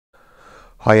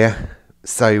Hiya.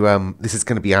 So this is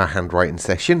going to be our handwriting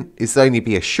session. It's only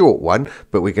be a short one,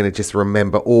 but we're going to just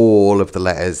remember all of the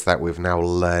letters that we've now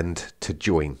learned to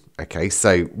join. Okay,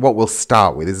 so what we'll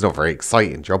start with is not a very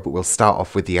exciting job, but we'll start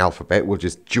off with the alphabet. We'll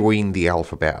just join the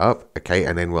alphabet up, okay,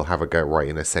 and then we'll have a go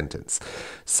writing a sentence.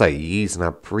 So you're using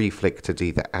our pre-flick to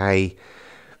do the A,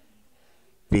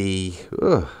 B,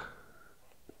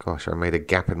 gosh, I made a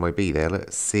gap in my B there.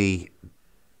 Let's C,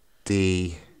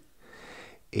 D,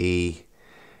 E,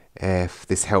 F.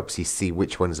 This helps you see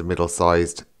which ones are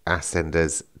middle-sized,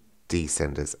 ascenders,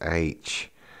 descenders. H,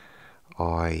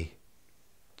 I,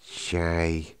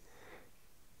 J,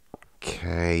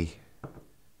 K.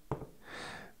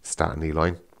 Start a new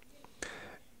line.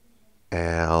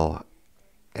 L,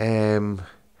 M,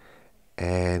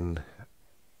 N,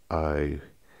 O,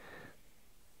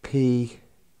 P,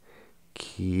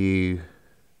 Q,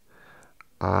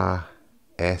 R,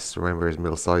 S. Remember, is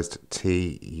middle-sized.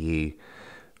 T, U,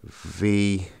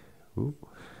 V,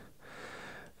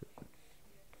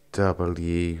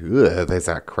 W, there's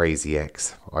that crazy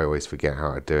X. I always forget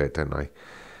how to do it, don't I?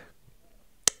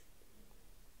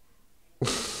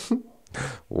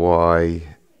 Y,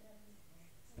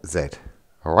 Z.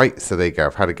 Alright, so there you go.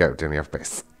 I've had a go at doing the alphabet.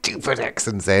 Stupid X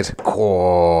and Z.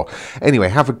 Cool. Anyway,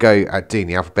 have a go at doing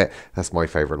the alphabet. That's my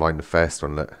favourite line, the first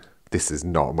one. Look, this is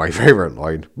not my favourite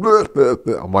line.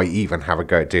 I might even have a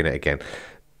go at doing it again.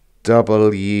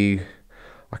 W,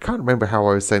 I can't remember how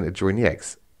I was saying to join the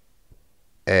X.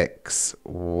 X,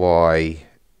 Y.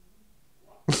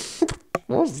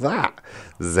 What's that?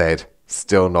 Z.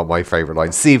 Still not my favourite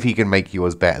line. See if you can make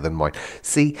yours better than mine.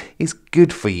 See, it's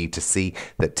good for you to see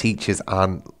that teachers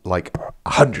aren't like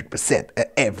 100%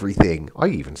 at everything. I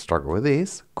even struggle with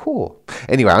this. Cool.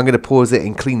 Anyway, I'm going to pause it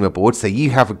and clean my board so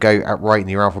you have a go at writing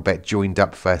your alphabet joined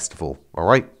up first of all. All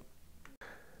right?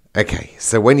 Okay,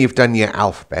 so when you've done your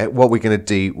alphabet, what we're going to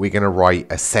do, we're going to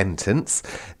write a sentence.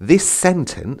 This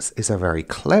sentence is a very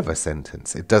clever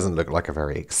sentence. It doesn't look like a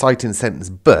very exciting sentence,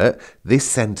 but this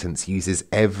sentence uses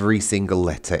every single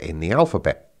letter in the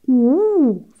alphabet.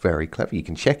 Ooh, very clever. You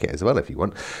can check it as well if you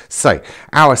want. So,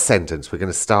 our sentence, we're going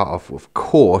to start off, of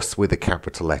course, with a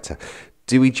capital letter.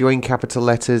 Do we join capital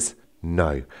letters?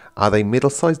 No. Are they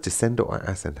middle-sized, descender, or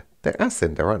ascender? They're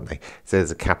ascender, aren't they? So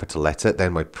there's a capital letter.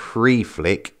 Then my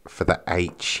pre-flick for the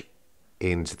H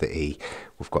into the E.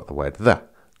 We've got the word the.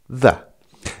 The.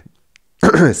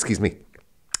 Excuse me.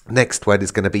 Next word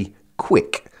is going to be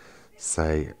quick.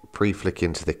 So pre-flick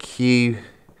into the Q.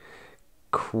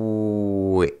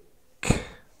 Quick.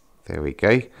 There we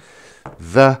go.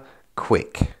 The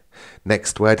quick.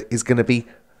 Next word is going to be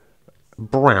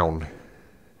brown.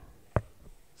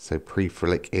 So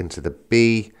pre-flick into the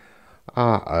B.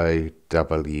 R-O-W-N.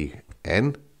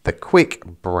 The quick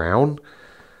brown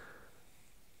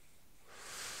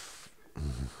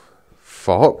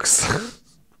fox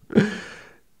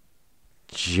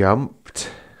jumped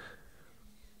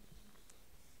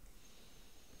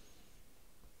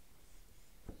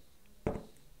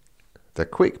the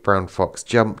quick brown fox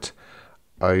jumped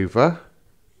over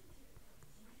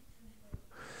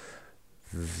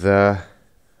the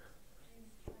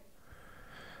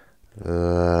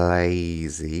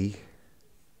lazy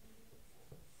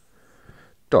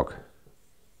dog.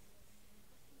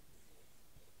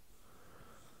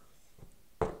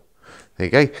 There you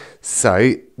go.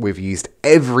 So we've used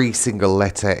every single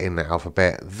letter in the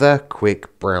alphabet. The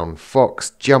quick brown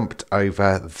fox jumped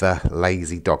over the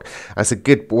lazy dog. That's a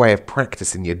good way of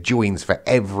practicing your joins for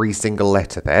every single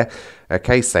letter there.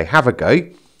 Okay, so have a go.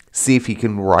 See if you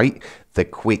can write the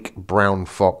quick brown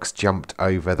fox jumped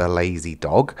over the lazy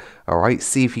dog. All right,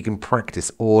 see if you can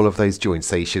practice all of those joins.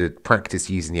 So you should practice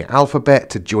using your alphabet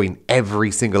to join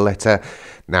every single letter.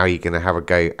 Now you're going to have a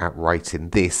go at writing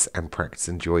this and practice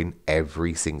and join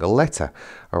every single letter.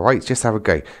 All right, just have a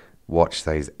go. Watch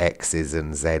those X's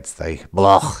and Z's though.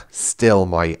 Blah, still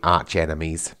my arch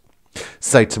enemies.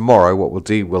 So tomorrow what we'll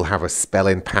do, we'll have a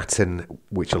spelling pattern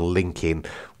which will link in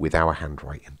with our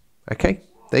handwriting. Okay?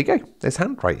 There you go. There's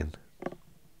handwriting.